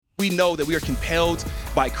We know that we are compelled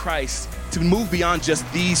by Christ to move beyond just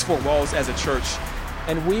these four walls as a church.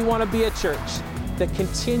 And we want to be a church that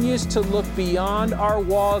continues to look beyond our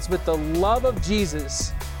walls with the love of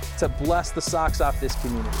Jesus to bless the socks off this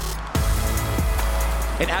community.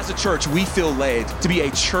 And as a church, we feel led to be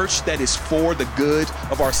a church that is for the good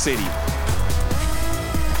of our city.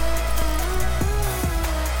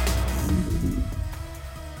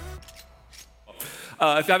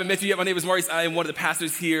 If I haven't met you yet, my name is Maurice. I am one of the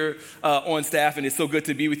pastors here on staff, and it's so good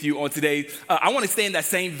to be with you on today. I want to stay in that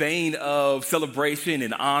same vein of celebration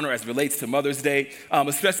and honor as it relates to Mother's Day,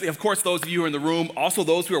 especially, of course, those of you who are in the room, also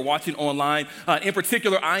those who are watching online. In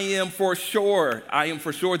particular, I am for sure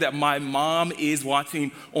that my mom is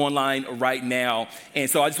watching online right now. And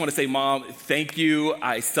so I just want to say, Mom, thank you.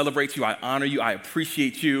 I celebrate you. I honor you. I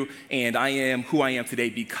appreciate you. And I am who I am today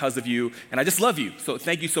because of you. And I just love you. So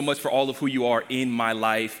thank you so much for all of who you are in my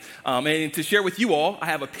life. And to share with you all, I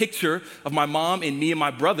have a picture of my mom and me and my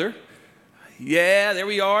brother. Yeah, there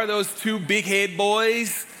we are, those two big head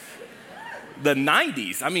boys. The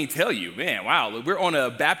 90s, I mean, tell you, man, wow. We're on a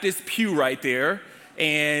Baptist pew right there,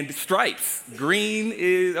 and stripes. Green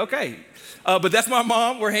is, okay. But that's my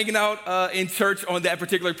mom. We're hanging out in church on that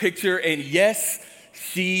particular picture, and yes,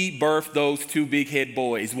 she birthed those two big head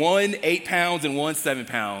boys. One 8 pounds and one 7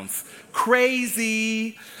 pounds.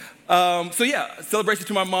 Crazy. So yeah, celebration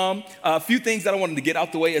to my mom. A few things that I wanted to get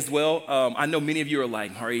out the way as well. I know many of you are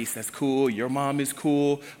like, Maurice, that's cool. Your mom is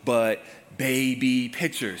cool, but baby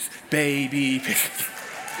pictures.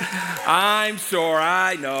 I'm sure,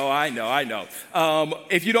 I know.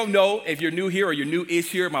 If you don't know, if you're new here or you're new-ish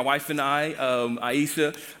here, my wife and I,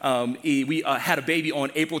 Aisha, we had a baby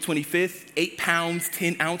on April 25th, 8 pounds,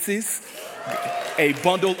 10 ounces, a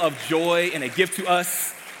bundle of joy and a gift to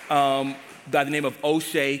us. By the name of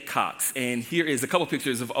O'Shea Cox. And here is a couple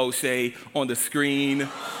pictures of O'Shea on the screen.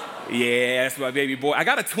 Yeah, that's my baby boy. I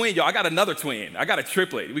got a twin, y'all. I got another twin. I got a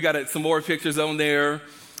triplet. We got some more pictures on there.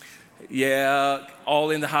 Yeah, all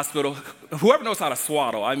in the hospital. Whoever knows how to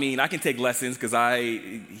swaddle. I mean, I can take lessons because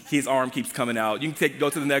his arm keeps coming out. You can go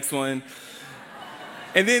to the next one.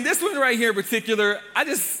 And then this one right here in particular,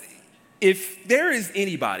 if there is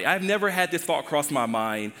anybody, I've never had this thought cross my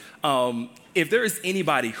mind, if there is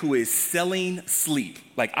anybody who is selling sleep,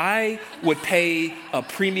 like I would pay a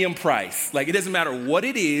premium price. Like it doesn't matter what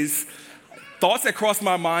it is. Thoughts that cross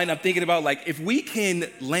my mind, I'm thinking about like if we can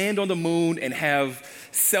land on the moon and have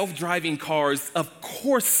self-driving cars, of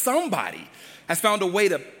course somebody has found a way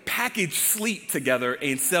to package sleep together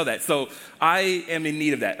and sell that. So I am in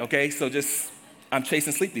need of that, okay? So I'm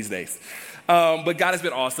chasing sleep these days. But God has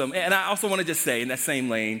been awesome. And I also want to just say in that same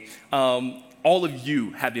lane, all of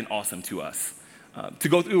you have been awesome to us. To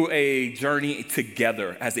go through a journey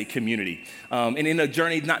together as a community. And in a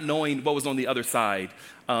journey not knowing what was on the other side,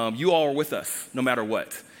 you all are with us no matter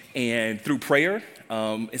what. And through prayer,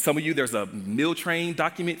 and some of you, there's a meal train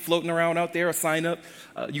document floating around out there, a sign up.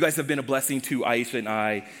 You guys have been a blessing to Aisha and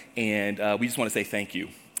I, and we just want to say thank you.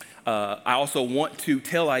 I also want to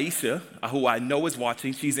tell Aisha, who I know is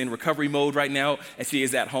watching, she's in recovery mode right now, and she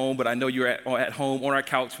is at home, but I know you're at home on our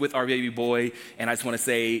couch with our baby boy, and I just want to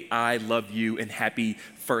say I love you and happy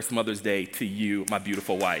first Mother's Day to you, my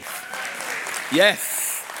beautiful wife. Yes.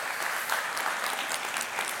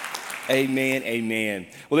 Amen, amen.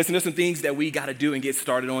 Well, listen, there's some things that we got to do and get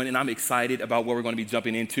started on, and I'm excited about what we're going to be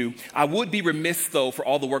jumping into. I would be remiss, though, for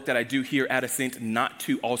all the work that I do here at Ascent, not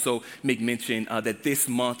to also make mention that this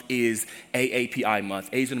month is AAPI month,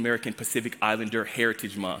 Asian American Pacific Islander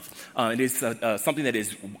Heritage Month. It is something that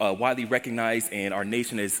is widely recognized, and our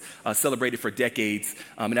nation has celebrated for decades.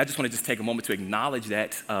 And I just want to take a moment to acknowledge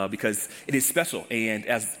that because it is special. And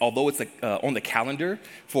although it's on the calendar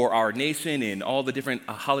for our nation and all the different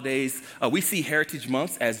holidays, we see Heritage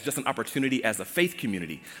Months as just an opportunity as a faith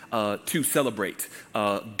community to celebrate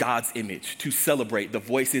God's image, to celebrate the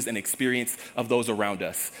voices and experience of those around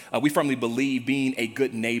us. We firmly believe being a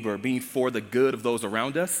good neighbor, being for the good of those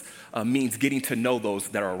around us, means getting to know those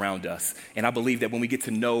that are around us. And I believe that when we get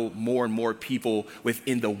to know more and more people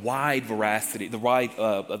within the wide veracity, the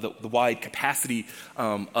wide capacity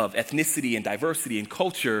of ethnicity and diversity and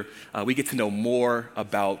culture, we get to know more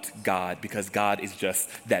about God because God is just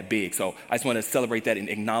that big. So I just want to celebrate that and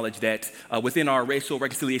acknowledge that within our racial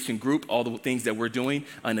reconciliation group, all the things that we're doing.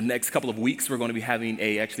 In the next couple of weeks, we're going to be having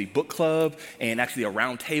a book club and actually a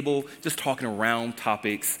round table, just talking around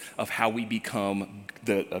topics of how we become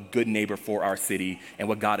a good neighbor for our city and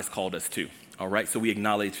what God has called us to. All right, so we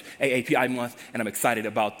acknowledge AAPI month, and I'm excited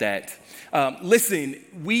about that. Listen,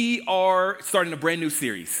 we are starting a brand new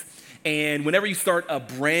series. And whenever you start a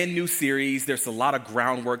brand new series, there's a lot of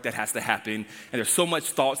groundwork that has to happen. And there's so much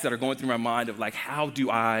thoughts that are going through my mind of like, how do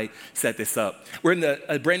I set this up? We're in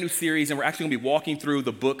a brand new series, and we're actually gonna be walking through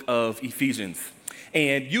the book of Ephesians.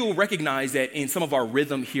 And you'll recognize that in some of our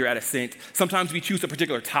rhythm here at Ascent, sometimes we choose a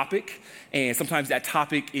particular topic, and sometimes that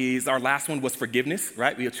topic is, our last one was forgiveness,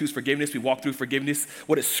 right? We choose forgiveness, we walk through forgiveness.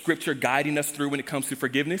 What is Scripture guiding us through when it comes to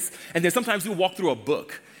forgiveness? And then sometimes we'll walk through a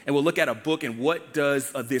book, and we'll look at a book and what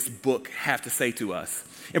does this book have to say to us.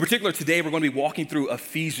 In particular, today we're going to be walking through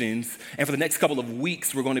Ephesians, and for the next couple of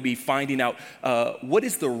weeks, we're going to be finding out what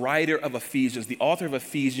is the writer of Ephesians, the author of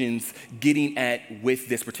Ephesians, getting at with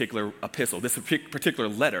this particular epistle, this particular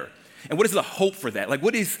letter. And what is the hope for that? Like,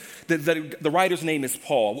 what is, the writer's name is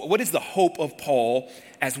Paul. What is the hope of Paul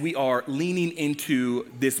as we are leaning into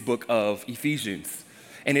this book of Ephesians?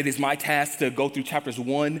 And it is my task to go through chapters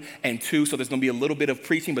 1 and 2. So there's going to be a little bit of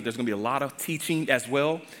preaching, but there's going to be a lot of teaching as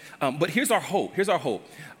well. But here's our hope.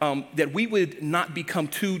 That we would not become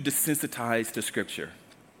too desensitized to Scripture.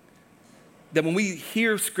 That when we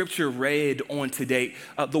hear Scripture read on today,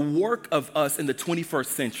 the work of us in the 21st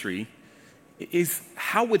century is,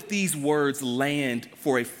 how would these words land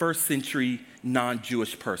for a first century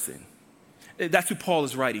non-Jewish person? That's who Paul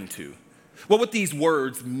is writing to. What would these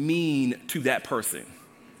words mean to that person?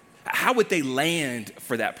 How would they land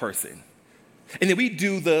for that person? And then we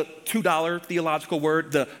do the $2 theological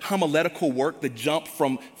word, the homiletical work, the jump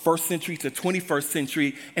from first century to 21st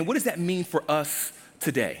century. And what does that mean for us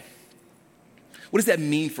today? What does that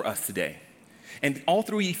mean for us today? And all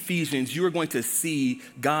through Ephesians, you are going to see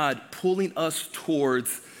God pulling us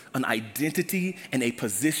towards an identity and a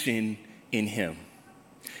position in Him.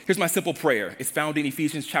 Here's my simple prayer. It's found in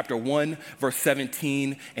Ephesians chapter 1, verse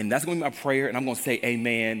 17, and that's going to be my prayer, and I'm going to say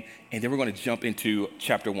amen, and then we're going to jump into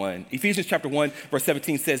chapter 1. Ephesians chapter 1, verse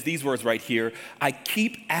 17 says these words right here: I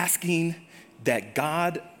keep asking that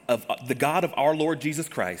the God of our Lord Jesus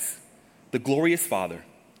Christ, the glorious Father,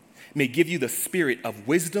 may give you the spirit of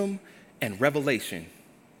wisdom and revelation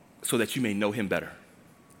so that you may know Him better.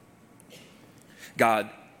 God,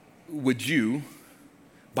 would you,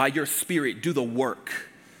 by your Spirit, do the work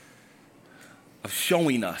of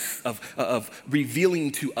showing us, of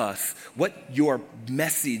revealing to us what your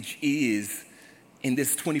message is in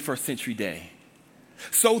this 21st century day,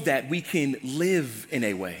 so that we can live in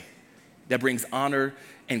a way that brings honor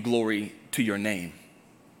and glory to your name.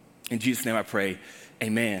 In Jesus' name I pray,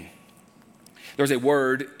 amen. There's a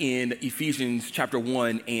word in Ephesians chapter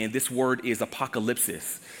 1, and this word is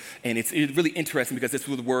apocalypsis. And it's really interesting because this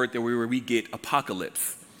was the word where we get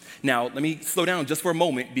apocalypse. Now, let me slow down just for a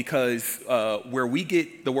moment, because where we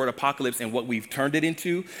get the word apocalypse and what we've turned it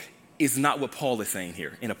into is not what Paul is saying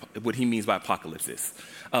here, in what he means by apocalypse.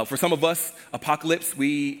 For some of us, apocalypse,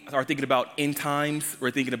 we are thinking about end times.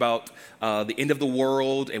 We're thinking about the end of the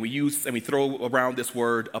world, and we throw around this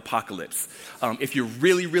word apocalypse. If you're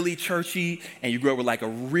really, really churchy and you grew up with like a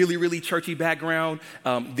really, really churchy background,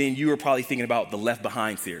 then you are probably thinking about the Left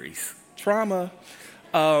Behind series. Trauma.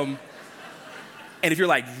 And if you're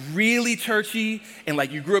like really churchy and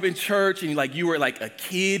like you grew up in church and like you were like a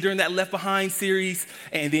kid during that Left Behind series,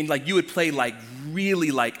 and then like you would play like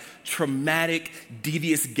really like traumatic,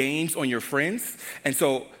 devious games on your friends. And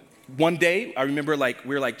so one day I remember like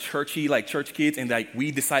we were like churchy, like church kids, and like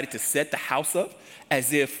we decided to set the house up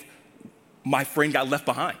as if my friend got left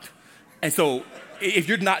behind. And so if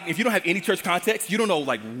you don't have any church context, you don't know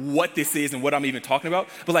like what this is and what I'm even talking about.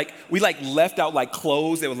 But like we like left out like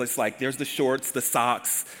clothes. It was just like, there's the shorts, the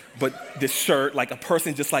socks, but this shirt, like a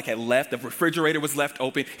person just like had left. The refrigerator was left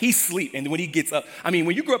open. He's asleep. And when he gets up, I mean,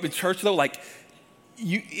 when you grew up in church though, like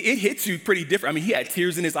it hits you pretty different. I mean, he had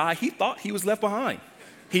tears in his eye. He thought he was left behind.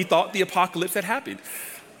 He thought the apocalypse had happened.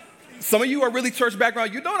 Some of you are really church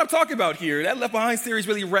background. You know what I'm talking about here. That Left Behind series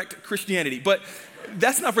really wrecked Christianity. But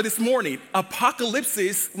that's not for this morning.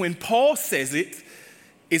 Apocalypse, when Paul says it,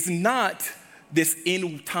 is not this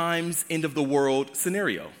end times, end of the world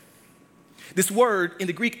scenario. This word in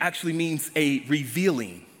the Greek actually means a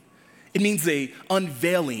revealing. It means a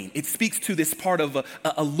unveiling. It speaks to this part of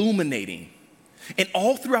illuminating. And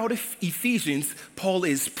all throughout Ephesians, Paul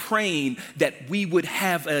is praying that we would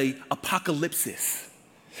have a apocalypse,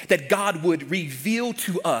 that God would reveal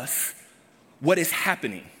to us what is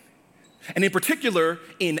happening. And in particular,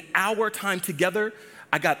 in our time together,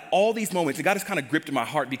 I got all these moments, and God has kind of gripped in my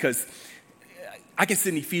heart, because I can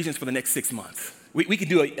sit in Ephesians for the next 6 months. We could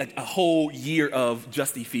do a whole year of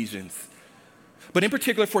just Ephesians. But in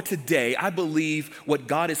particular for today, I believe what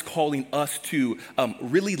God is calling us to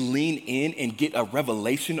really lean in and get a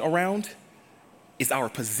revelation around is our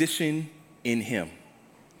position in Him.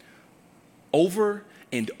 Over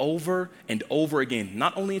and over again,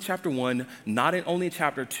 not only in chapter 1, not only in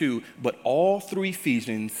chapter 2, but all through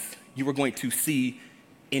Ephesians, you are going to see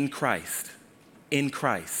in Christ, in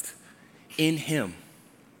Him.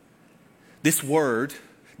 This word,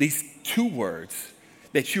 these two words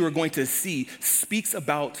that you are going to see speaks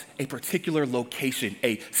about a particular location,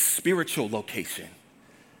 a spiritual location.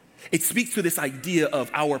 It speaks to this idea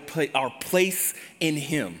of our place in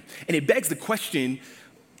Him. And it begs the question,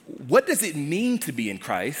 what does it mean to be in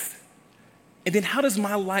Christ? And then how's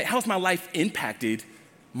my life impacted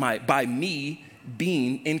by me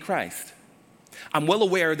being in Christ? I'm well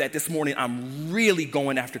aware that this morning I'm really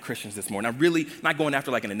going after Christians this morning. I'm really not going after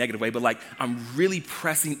like in a negative way, but like I'm really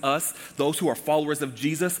pressing us, those who are followers of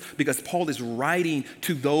Jesus, because Paul is writing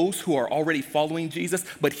to those who are already following Jesus,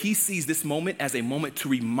 but he sees this moment as a moment to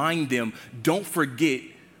remind them, don't forget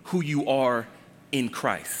who you are in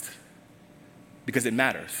Christ, because it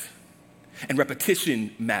matters. And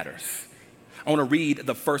repetition matters. I want to read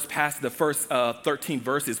the first 14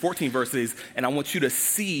 verses, and I want you to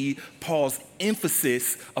see Paul's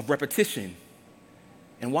emphasis of repetition.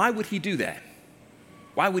 And why would he do that?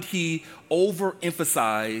 Why would he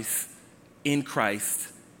overemphasize in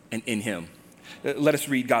Christ and in Him? Let us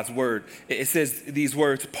read God's word. It says these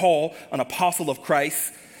words, Paul, an apostle of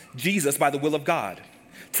Christ Jesus by the will of God,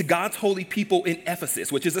 to God's holy people in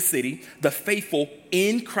Ephesus, which is a city, the faithful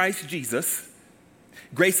in Christ Jesus,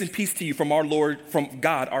 grace and peace to you from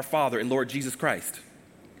God, our Father, and Lord Jesus Christ.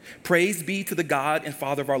 Praise be to the God and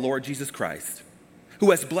Father of our Lord Jesus Christ,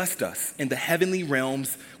 who has blessed us in the heavenly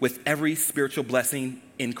realms with every spiritual blessing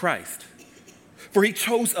in Christ. For He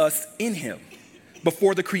chose us in Him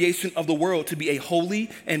before the creation of the world to be a holy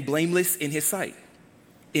and blameless in His sight.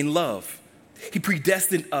 In love, He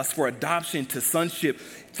predestined us for adoption to sonship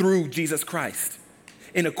through Jesus Christ,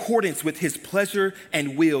 in accordance with His pleasure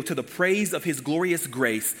and will, to the praise of His glorious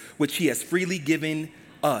grace, which He has freely given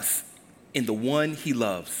us in the one He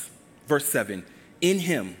loves. Verse 7, in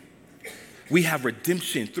Him we have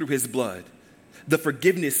redemption through His blood, the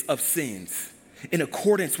forgiveness of sins, in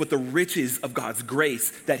accordance with the riches of God's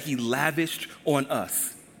grace that He lavished on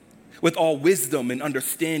us. With all wisdom and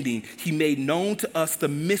understanding, He made known to us the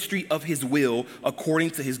mystery of His will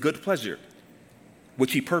according to His good pleasure,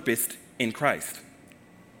 which He purposed in Christ,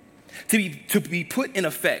 to be put in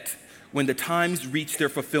effect when the times reach their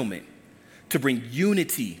fulfillment, to bring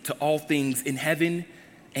unity to all things in heaven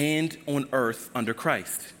and on earth under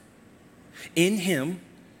Christ. In Him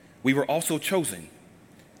we were also chosen,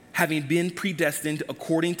 having been predestined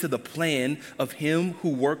according to the plan of Him who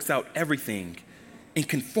works out everything in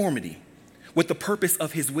conformity with the purpose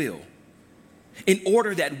of His will, in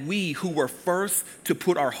order that we who were first to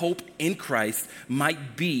put our hope in Christ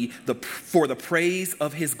might be for the praise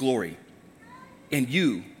of His glory. And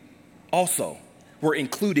you also were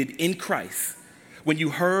included in Christ when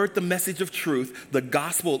you heard the message of truth, the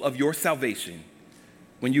gospel of your salvation.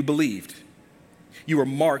 When you believed, you were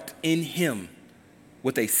marked in Him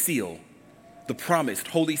with a seal, the promised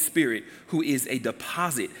Holy Spirit, who is a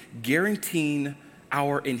deposit guaranteeing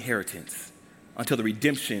our inheritance until the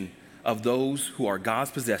redemption of those who are God's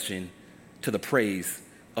possession, to the praise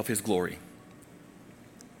of His glory.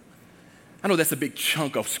 I know that's a big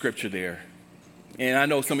chunk of scripture there. And I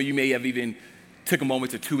know some of you may have even took a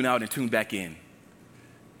moment to tune out and tune back in.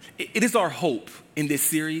 It is our hope in this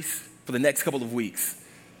series for the next couple of weeks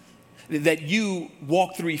that you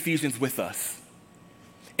walk through Ephesians with us.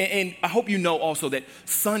 And I hope you know also that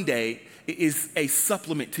Sunday is a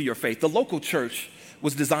supplement to your faith. The local church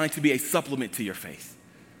was designed to be a supplement to your faith.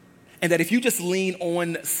 And that if you just lean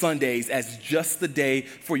on Sundays as just the day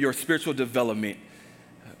for your spiritual development,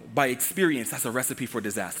 by experience, that's a recipe for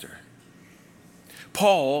disaster.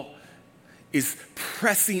 Paul is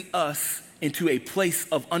pressing us into a place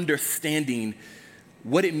of understanding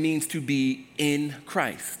what it means to be in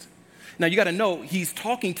Christ. Now, you got to know, he's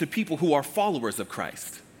talking to people who are followers of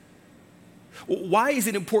Christ. Why is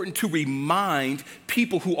it important to remind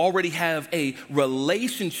people who already have a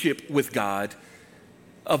relationship with God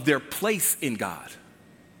of their place in God?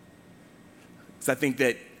 Because I think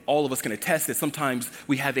that all of us can attest that sometimes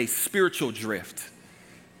we have a spiritual drift,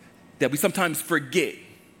 that we sometimes forget,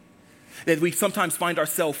 that we sometimes find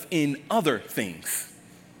ourselves in other things.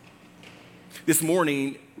 This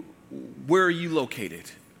morning, where are you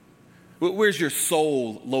located? Where's your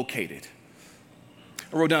soul located?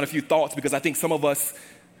 I wrote down a few thoughts because I think some of us,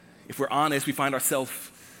 if we're honest, we find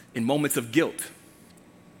ourselves in moments of guilt.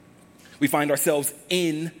 We find ourselves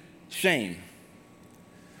in shame.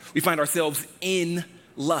 We find ourselves in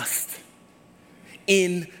lust,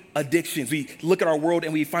 in addictions. We look at our world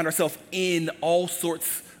and we find ourselves in all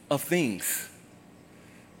sorts of things.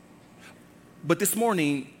 But this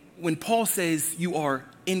morning, when Paul says you are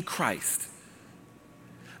in Christ,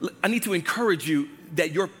 I need to encourage you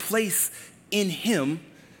that your place in him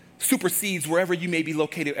supersedes wherever you may be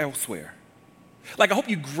located elsewhere. Like, I hope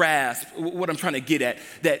you grasp what I'm trying to get at,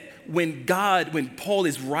 that when Paul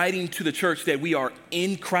is writing to the church that we are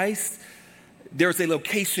in Christ, there's a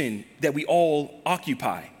location that we all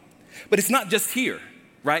occupy. But it's not just here,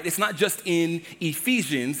 right? It's not just in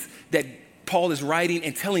Ephesians that Paul is writing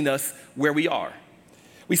and telling us where we are.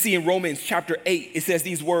 We see in Romans chapter 8, it says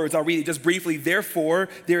these words, I'll read it just briefly. Therefore,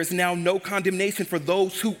 there is now no condemnation for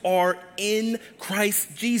those who are in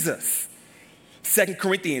Christ Jesus. 2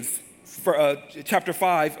 Corinthians chapter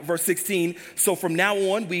 5, verse 16. So from now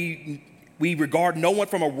on, we regard no one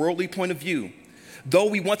from a worldly point of view. Though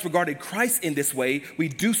we once regarded Christ in this way, we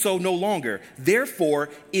do so no longer. Therefore,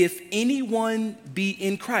 if anyone be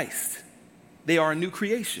in Christ, they are a new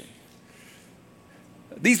creation.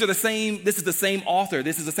 This is the same author.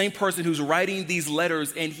 This is the same person who's writing these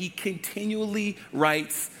letters, and he continually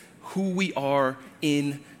writes who we are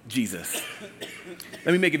in Jesus.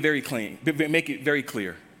 Let me make it very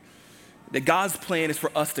clear that God's plan is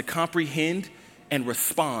for us to comprehend and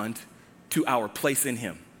respond to our place in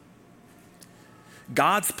him.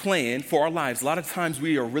 God's plan for our lives, a lot of times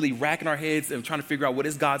we are really racking our heads and trying to figure out what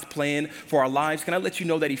is God's plan for our lives. Can I let you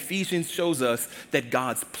know that Ephesians shows us that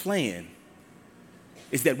God's plan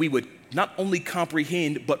is that we would not only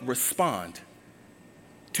comprehend, but respond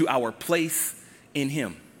to our place in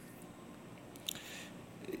him.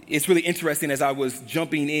 It's really interesting as I was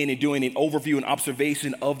jumping in and doing an overview and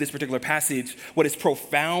observation of this particular passage. What is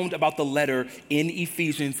profound about the letter in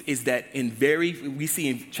Ephesians is that we see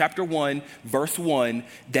in chapter 1, verse 1,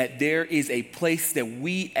 that there is a place that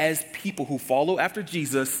we as people who follow after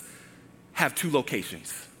Jesus have two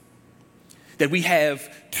locations. That we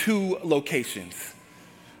have two locations.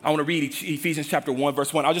 I want to read Ephesians chapter 1,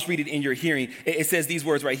 verse 1. I'll just read it in your hearing. It says these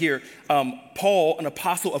words right here. Paul, an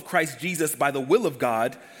apostle of Christ Jesus by the will of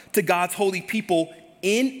God, to God's holy people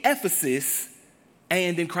in Ephesus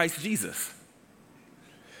and in Christ Jesus.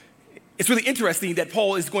 It's really interesting that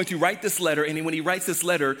Paul is going to write this letter, and when he writes this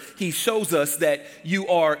letter, he shows us that you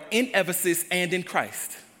are in Ephesus and in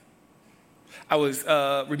Christ.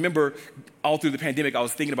 I remember all through the pandemic, I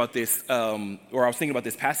was thinking about this,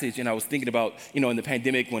 passage, and I was thinking about, in the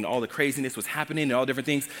pandemic when all the craziness was happening and all different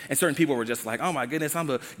things, and certain people were just like, oh my goodness, I'm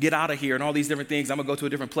gonna get out of here and all these different things. I'm gonna go to a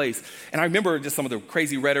different place. And I remember just some of the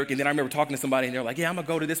crazy rhetoric, and then I remember talking to somebody, and they're like, yeah, I'm gonna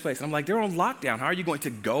go to this place. And I'm like, they're on lockdown. How are you going to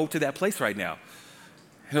go to that place right now?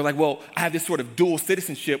 And they're like, well, I have this sort of dual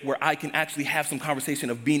citizenship where I can actually have some conversation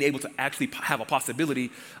of being able to actually have a possibility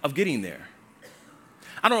of getting there.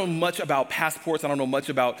 I don't know much about passports. I don't know much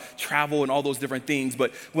about travel and all those different things.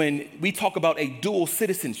 But when we talk about a dual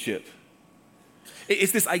citizenship,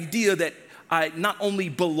 it's this idea that I not only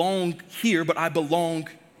belong here, but I belong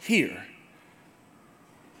here.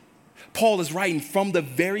 Paul is writing from the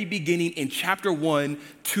very beginning in chapter 1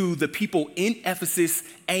 to the people in Ephesus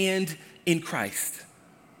and in Christ.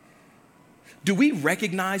 Do we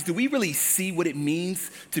really see what it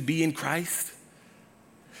means to be in Christ?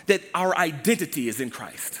 That our identity is in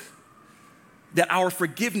Christ, that our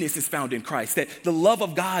forgiveness is found in Christ, that the love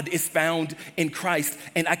of God is found in Christ.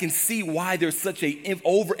 And I can see why there's such an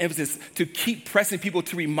overemphasis to keep pressing people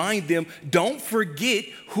to remind them, don't forget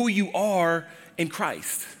who you are in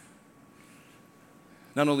Christ.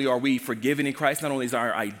 Not only are we forgiven in Christ, not only is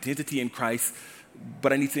our identity in Christ,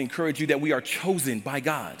 but I need to encourage you that we are chosen by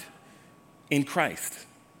God in Christ.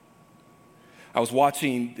 I was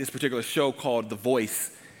watching this particular show called The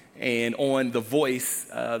Voice. And on The Voice,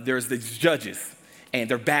 there's these judges, and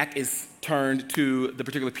their back is turned to the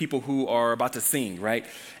particular people who are about to sing, right?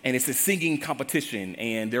 And it's a singing competition,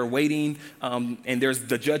 and they're waiting, and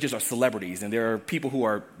the judges are celebrities, and there are people who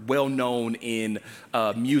are well known in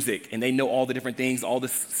music, and they know all the different things, all the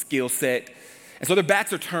skill set. And so their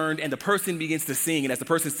backs are turned, and the person begins to sing. And as the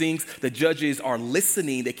person sings, the judges are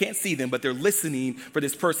listening. They can't see them, but they're listening for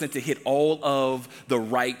this person to hit all of the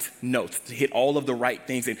right notes, to hit all of the right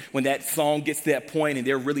things. And when that song gets to that point and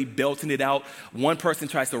they're really belting it out, one person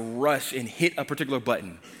tries to rush and hit a particular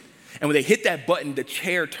button. And when they hit that button, the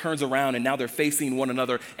chair turns around, and now they're facing one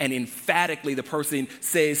another. And emphatically, the person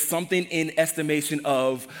says something in estimation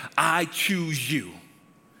of, I choose you.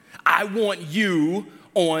 I want you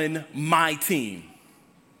on my team.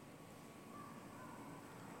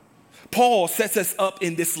 Paul sets us up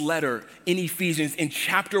in this letter in Ephesians in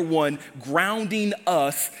chapter 1, grounding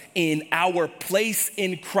us in our place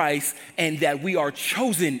in Christ and that we are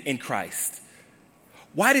chosen in Christ.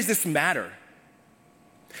 Why does this matter?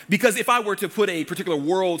 Because if I were to put a particular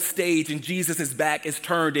world stage and Jesus' back is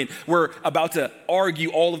turned and we're about to argue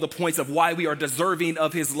all of the points of why we are deserving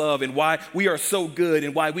of his love and why we are so good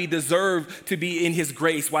and why we deserve to be in his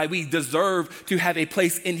grace, why we deserve to have a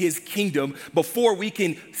place in his kingdom, before we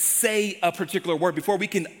can say a particular word, before we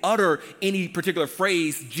can utter any particular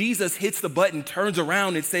phrase, Jesus hits the button, turns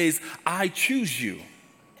around and says, I choose you.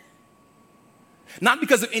 Not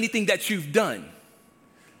because of anything that you've done,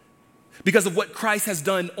 because of what Christ has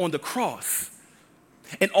done on the cross.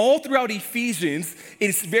 And all throughout Ephesians,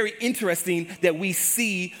 it's very interesting that we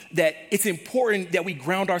see that it's important that we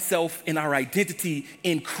ground ourselves in our identity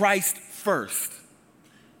in Christ first.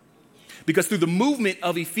 Because through the movement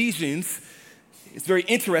of Ephesians, it's very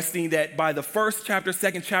interesting that by the first chapter,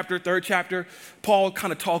 second chapter, third chapter, Paul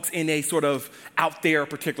kind of talks in a sort of out there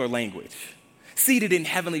particular language. Seated in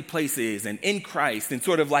heavenly places and in Christ, and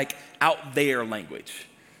sort of like out there language.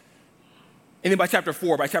 And then by chapter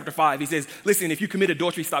 4, by chapter 5, he says, listen, if you commit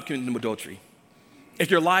adultery, stop committing adultery.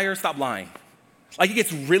 If you're a liar, stop lying. Like, it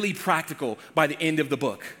gets really practical by the end of the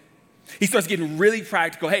book. He starts getting really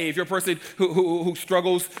practical. Hey, if you're a person who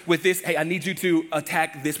struggles with this, hey, I need you to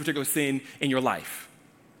attack this particular sin in your life.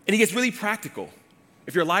 And he gets really practical.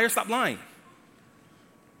 If you're a liar, stop lying.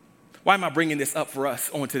 Why am I bringing this up for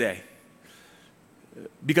us on today?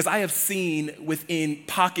 Because I have seen within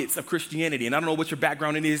pockets of Christianity, and I don't know what your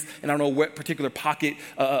background is, and I don't know what particular pocket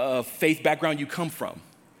of faith background you come from,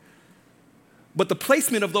 but the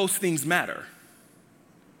placement of those things matter.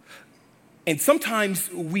 And sometimes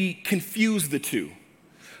we confuse the two.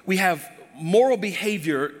 We have moral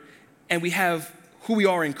behavior and we have who we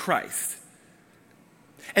are in Christ.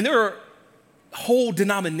 And there are whole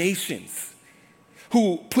denominations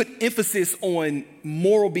who put emphasis on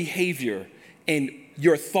moral behavior and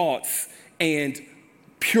your thoughts and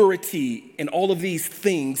purity and all of these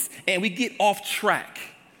things, and we get off track.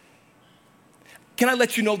 Can I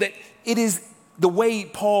let you know that it is the way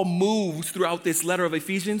Paul moves throughout this letter of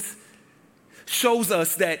Ephesians shows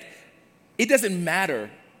us that it doesn't matter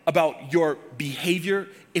about your behavior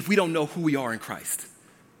if we don't know who we are in Christ.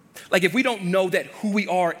 Like, if we don't know that who we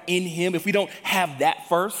are in him, if we don't have that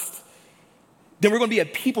first, then we're going to be a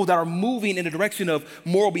people that are moving in the direction of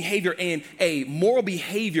moral behavior, and a moral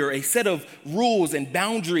behavior, a set of rules and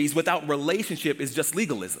boundaries without relationship is just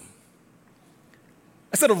legalism.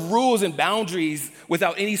 A set of rules and boundaries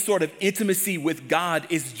without any sort of intimacy with God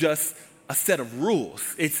is just a set of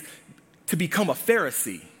rules. It's to become a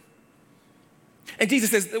Pharisee. And Jesus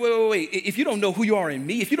says, wait, if you don't know who you are in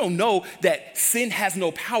me, if you don't know that sin has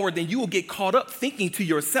no power, then you will get caught up thinking to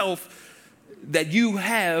yourself that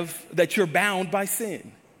you're bound by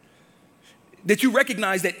sin. That you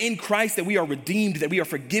recognize that in Christ that we are redeemed, that we are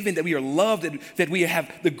forgiven, that we are loved, that we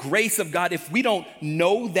have the grace of God. If we don't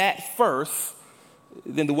know that first,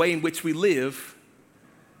 then the way in which we live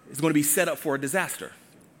is going to be set up for a disaster.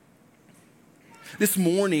 This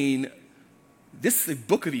morning, this is the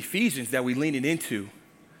book of Ephesians that we're leaning into.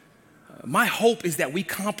 My hope is that we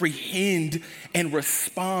comprehend and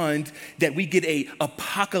respond, that we get a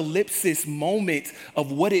apocalypsis moment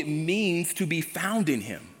of what it means to be found in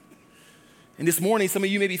him. And this morning, some of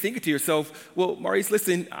you may be thinking to yourself, well, Maurice,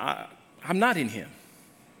 listen, I'm not in him.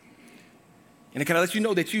 And can I let you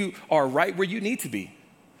know that you are right where you need to be?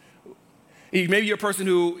 Maybe you're a person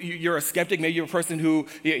who, you're a skeptic. Maybe you're a person who,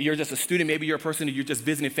 you're just a student. Maybe you're a person who you're just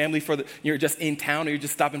visiting family you're just in town, or you're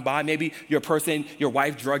just stopping by. Maybe you're a person, your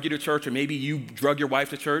wife drug you to church, or maybe you drug your wife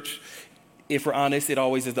to church. If we're honest, it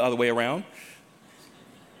always is the other way around.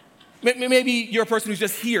 Maybe you're a person who's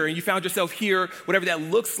just here and you found yourself here, whatever that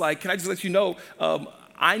looks like. Can I just let you know,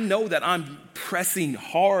 I know that I'm pressing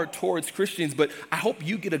hard towards Christians, but I hope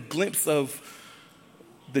you get a glimpse of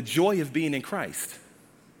the joy of being in Christ.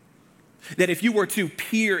 That if you were to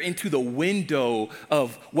peer into the window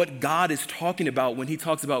of what God is talking about when he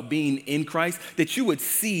talks about being in Christ, that you would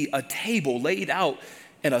see a table laid out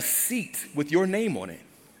and a seat with your name on it.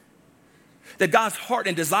 That God's heart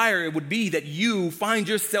and desire would be that you find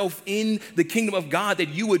yourself in the kingdom of God, that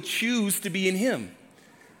you would choose to be in him.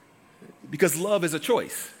 Because love is a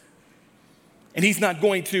choice. And he's not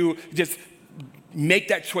going to just make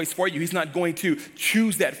that choice for you. He's not going to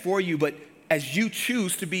choose that for you, but as you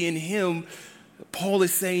choose to be in him, Paul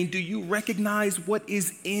is saying, do you recognize what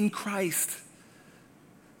is in Christ?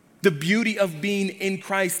 The beauty of being in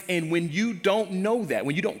Christ. And when you don't know that,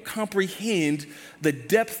 when you don't comprehend the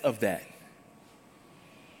depth of that,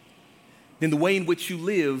 then the way in which you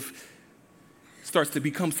live starts to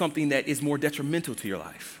become something that is more detrimental to your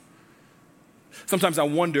life. Sometimes I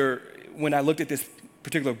wonder, when I looked at this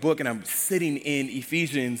particular book and I'm sitting in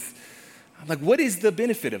Ephesians, Like, what is the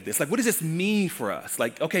benefit of this? Like, what does this mean for us?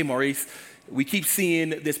 Like, okay, Maurice, we keep seeing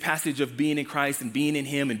this passage of being in Christ and being in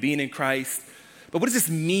him and being in Christ, but what does this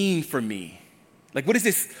mean for me? Like, what is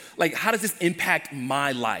this, like, how does this impact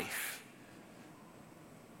my life?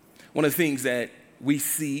 One of the things that we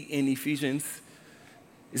see in Ephesians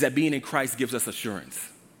is that being in Christ gives us assurance.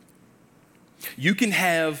 You can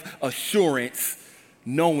have assurance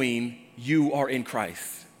knowing you are in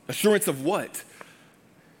Christ. Assurance of what?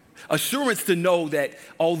 Assurance to know that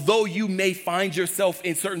although you may find yourself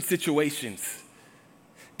in certain situations,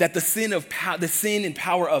 that the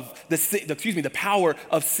power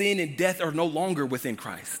of sin and death are no longer within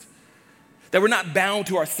Christ. That we're not bound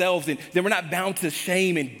to ourselves, and that we're not bound to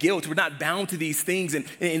shame and guilt. We're not bound to these things, and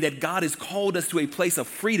that God has called us to a place of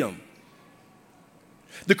freedom.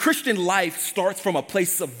 The Christian life starts from a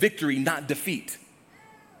place of victory, not defeat.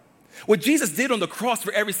 What Jesus did on the cross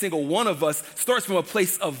for every single one of us starts from a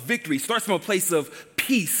place of victory, starts from a place of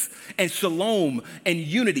peace and shalom and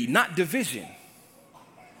unity, not division.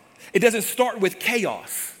 It doesn't start with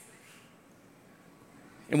chaos.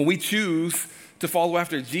 And when we choose to follow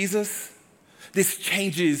after Jesus, this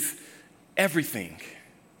changes everything.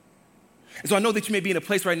 And so I know that you may be in a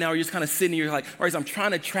place right now where you're just kind of sitting here, you're like, all right, so I'm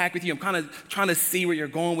trying to track with you. I'm kind of trying to see where you're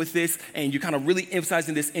going with this. And you're kind of really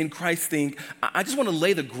emphasizing this in Christ thing. I just want to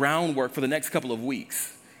lay the groundwork for the next couple of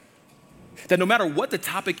weeks. That no matter what the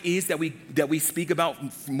topic is that we speak about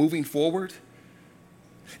moving forward,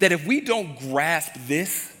 that if we don't grasp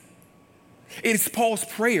this, it's Paul's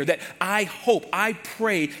prayer that I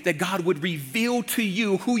pray that God would reveal to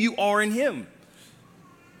you who you are in him.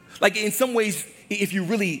 Like in some ways, if you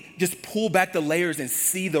really just pull back the layers and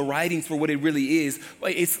see the writings for what it really is,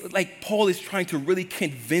 it's like Paul is trying to really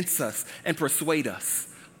convince us and persuade us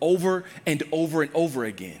over and over and over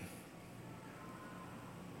again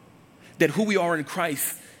that who we are in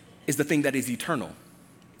Christ is the thing that is eternal.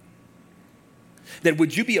 That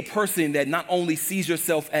would you be a person that not only sees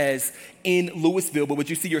yourself as in Louisville, but would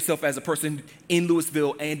you see yourself as a person in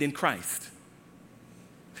Louisville and in Christ?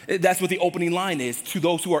 That's what the opening line is, to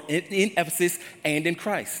those who are in Ephesus and in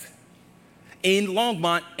Christ, in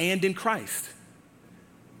Longmont and in Christ,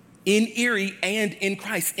 in Erie and in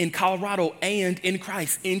Christ, in Colorado and in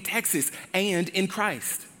Christ, in Texas and in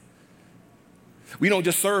Christ. We don't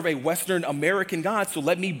just serve a Western American God, so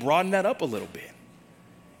let me broaden that up a little bit.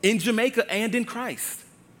 In Jamaica and in Christ,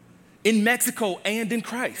 in Mexico and in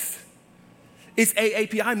Christ. It's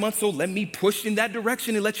AAPI month, so let me push in that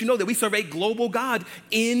direction and let you know that we serve a global God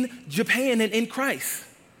in Japan and in Christ,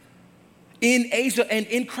 in Asia and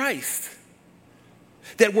in Christ.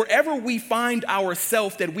 That wherever we find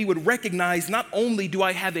ourselves, that we would recognize not only do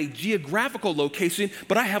I have a geographical location,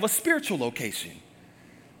 but I have a spiritual location.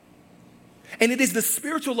 And it is the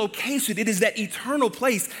spiritual location, it is that eternal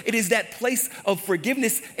place, it is that place of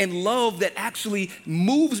forgiveness and love that actually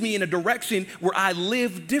moves me in a direction where I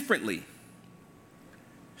live differently.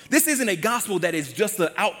 This isn't a gospel that is just an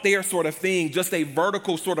out there sort of thing, just a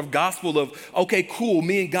vertical sort of gospel of, okay, cool,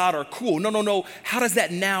 me and God are cool. No. How does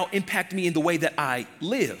that now impact me in the way that I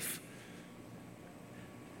live?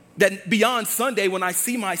 That beyond Sunday, when I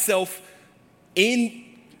see myself in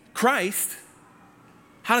Christ,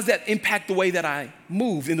 how does that impact the way that I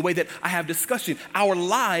move, in the way that I have discussion? Our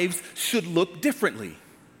lives should look differently.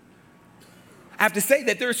 I have to say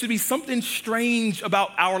that there should be something strange about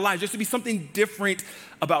our lives. There should be something different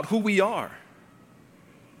about who we are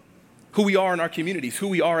in our communities, who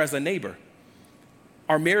we are as a neighbor.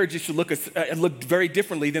 Our marriages should look very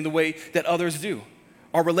differently than the way that others do.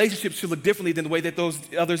 Our relationships should look differently than the way that those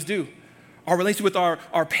others do. Our relationship with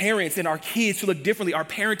our parents and our kids should look differently. Our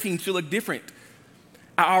parenting should look different.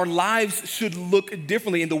 Our lives should look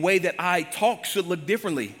differently, and the way that I talk should look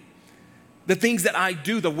differently. The things that I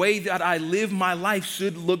do, the way that I live my life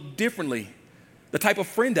should look differently. The type of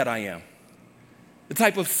friend that I am, the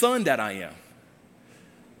type of son that I am,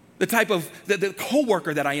 the type of the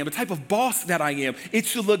coworker that I am, the type of boss that I am, it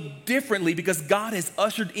should look differently because God has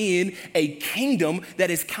ushered in a kingdom that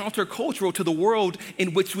is countercultural to the world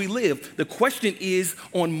in which we live. The question is,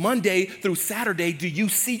 on Monday through Saturday, do you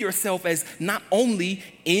see yourself as not only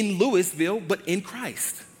in Louisville, but in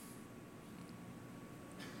Christ?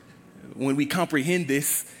 When we comprehend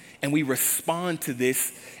this and we respond to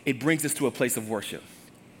this, it brings us to a place of worship.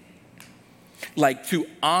 Like, to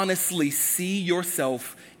honestly see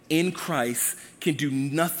yourself in Christ can do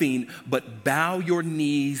nothing but bow your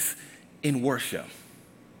knees in worship.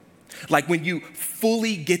 Like, when you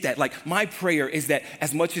fully get that, like, my prayer is that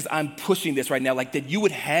as much as I'm pushing this right now, like, that you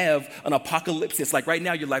would have an apocalypse. Like, right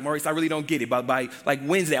now you're like, Maurice, I really don't get it. But by like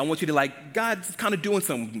Wednesday, I want you to like, God's kind of doing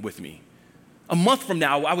something with me. a month from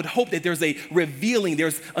now, I would hope that there's a revealing,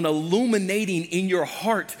 there's an illuminating in your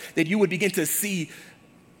heart that you would begin to see,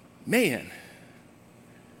 man,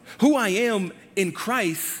 who I am in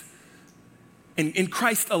Christ and in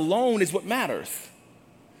Christ alone is what matters.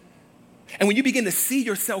 And when you begin to see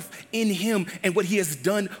yourself in him and what he has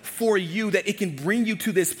done for you, that it can bring you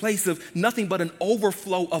to this place of nothing but an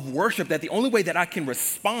overflow of worship, that the only way that I can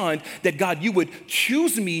respond, that God, you would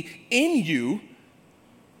choose me in you,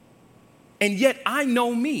 and yet I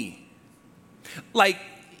know me. Like,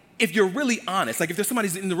 if you're really honest, like if there's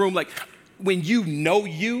somebody's in the room, like when you know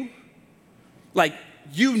you, like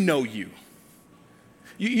you know you.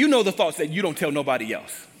 You know the thoughts that you don't tell nobody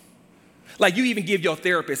else. Like you even give your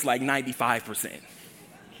therapist like 95%.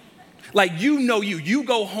 Like you know you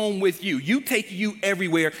go home with you take you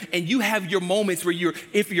everywhere, and you have your moments where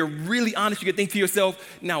if you're really honest, you can think to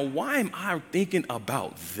yourself, now why am I thinking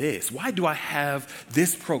about this? Why do I have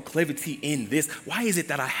this proclivity in this? Why is it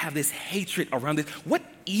that I have this hatred around this? What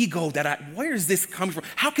ego where is this coming from?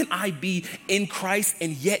 How can I be in Christ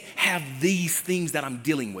and yet have these things that I'm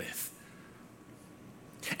dealing with?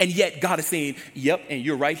 And yet God is saying, yep, and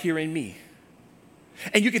you're right here in me.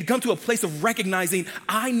 And you can come to a place of recognizing,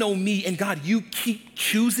 I know me, and God, you keep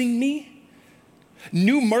choosing me.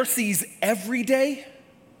 New mercies every day.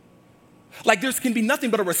 Like there can be nothing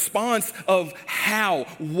but a response of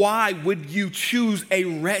why would you choose a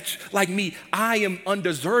wretch like me? I am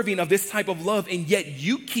undeserving of this type of love, and yet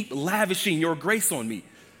you keep lavishing your grace on me.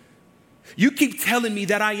 You keep telling me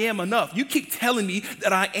that I am enough. You keep telling me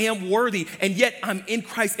that I am worthy, and yet I'm in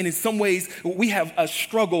Christ. And in some ways, we have a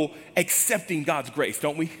struggle accepting God's grace,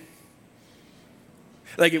 don't we?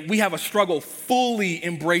 Like we have a struggle fully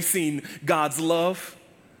embracing God's love.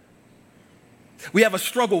 We have a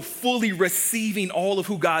struggle fully receiving all of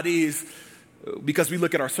who God is because we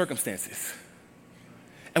look at our circumstances.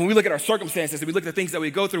 And when we look at our circumstances and we look at the things that we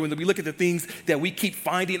go through and we look at the things that we keep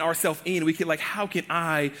finding ourselves in, we keep like, how can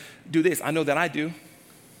I do this? I know that I do.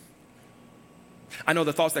 I know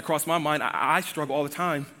the thoughts that cross my mind. I struggle all the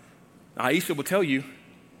time. Aisha will tell you,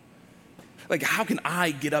 like, how can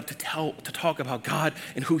I get up to talk about God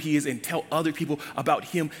and who he is and tell other people about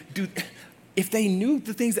him? Dude, if they knew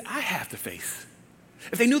the things that I have to face,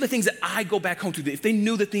 if they knew the things that I go back home to, if they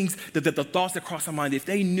knew the things, the thoughts that cross my mind, if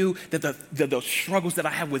they knew that the struggles that I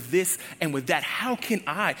have with this and with that, how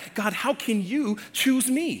can you choose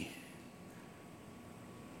me?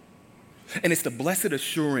 And it's the blessed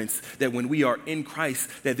assurance that when we are in Christ,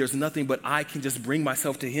 that there's nothing but I can just bring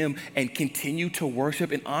myself to him and continue to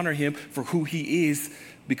worship and honor him for who he is,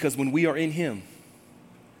 because when we are in him,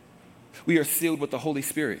 we are sealed with the Holy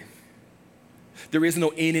Spirit. There is no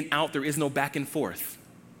in and out. There is no back and forth.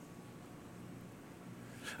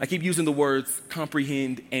 I keep using the words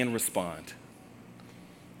comprehend and respond,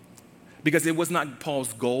 because it was not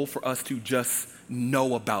Paul's goal for us to just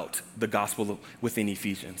know about the gospel within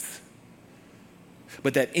Ephesians,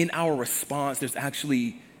 but that in our response, there's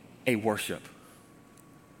actually a worship.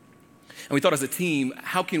 And we thought as a team,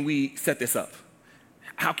 how can we set this up?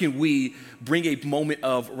 How can we bring a moment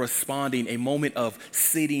of responding, a moment of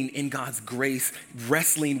sitting in God's grace,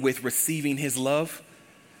 wrestling with receiving his love?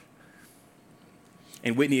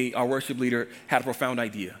 And Whitney, our worship leader, had a profound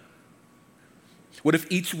idea. What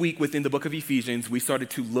if each week within the book of Ephesians, we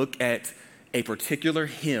started to look at a particular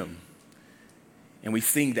hymn and we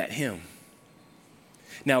sing that hymn?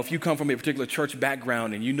 Now, if you come from a particular church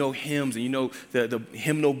background and you know hymns and you know the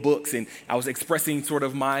hymnal books, and I was expressing sort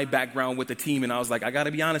of my background with the team, and I was like, I got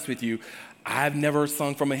to be honest with you, I've never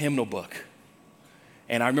sung from a hymnal book.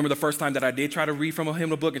 And I remember the first time that I did try to read from a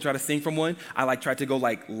hymnal book and try to sing from one, I tried to go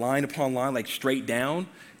line upon line, straight down.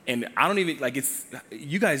 And I don't even, it's,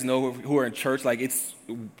 you guys know who are in church,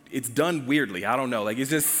 it's done weirdly. I don't know.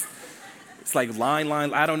 It's like line,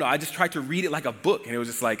 I don't know. I just tried to read it like a book, and it was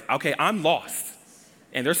just like, okay, I'm lost.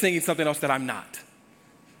 And they're singing something else that I'm not.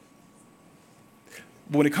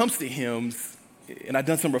 But when it comes to hymns, and I've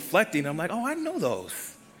done some reflecting, I'm like, oh, I know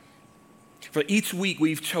those. For each week,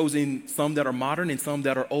 we've chosen some that are modern and some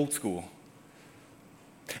that are old school.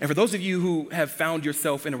 And for those of you who have found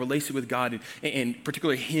yourself in a relationship with God and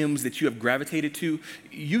particular hymns that you have gravitated to,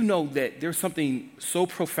 you know that there's something so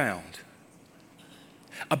profound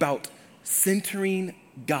about centering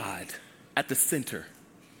God at the center.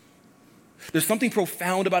 There's something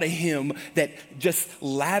profound about a hymn that just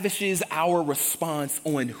lavishes our response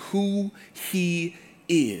on who he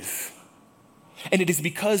is. And it is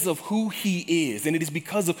because of who he is, and it is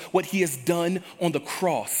because of what he has done on the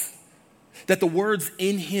cross, that the words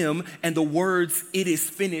in him and the words it is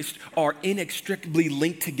finished are inextricably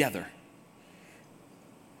linked together.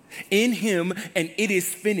 In him and it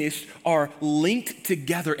is finished are linked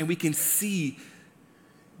together, and we can see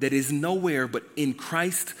that it is nowhere but in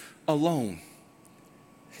Christ alone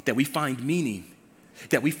that we find meaning,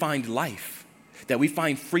 that we find life, that we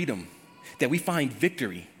find freedom, that we find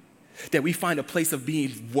victory, that we find a place of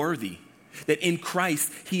being worthy, that in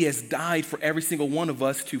Christ he has died for every single one of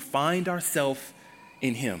us to find ourselves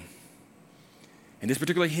in him. And this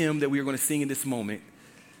particular hymn that we are going to sing in this moment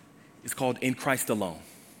is called In Christ Alone.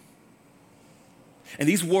 And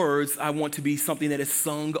these words, I want to be something that is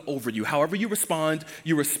sung over you. However you respond,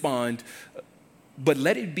 but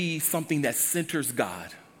let it be something that centers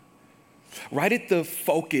God, right at the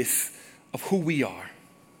focus of who we are,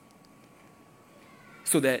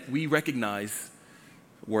 so that we recognize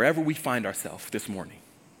wherever we find ourselves this morning,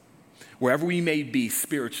 wherever we may be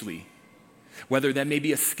spiritually, whether that may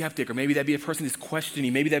be a skeptic, or maybe that be a person who's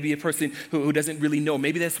questioning, maybe that be a person who doesn't really know,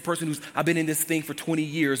 maybe that's a person who's, I've been in this thing for 20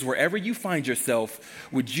 years, wherever you find yourself,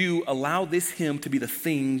 would you allow this hymn to be the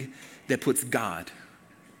thing that puts God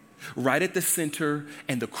right at the center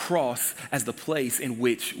and the cross as the place in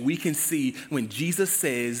which we can see when Jesus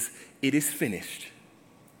says, it is finished.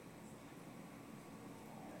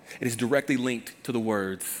 It is directly linked to the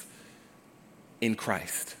words, in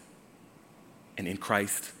Christ, and in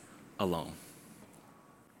Christ alone.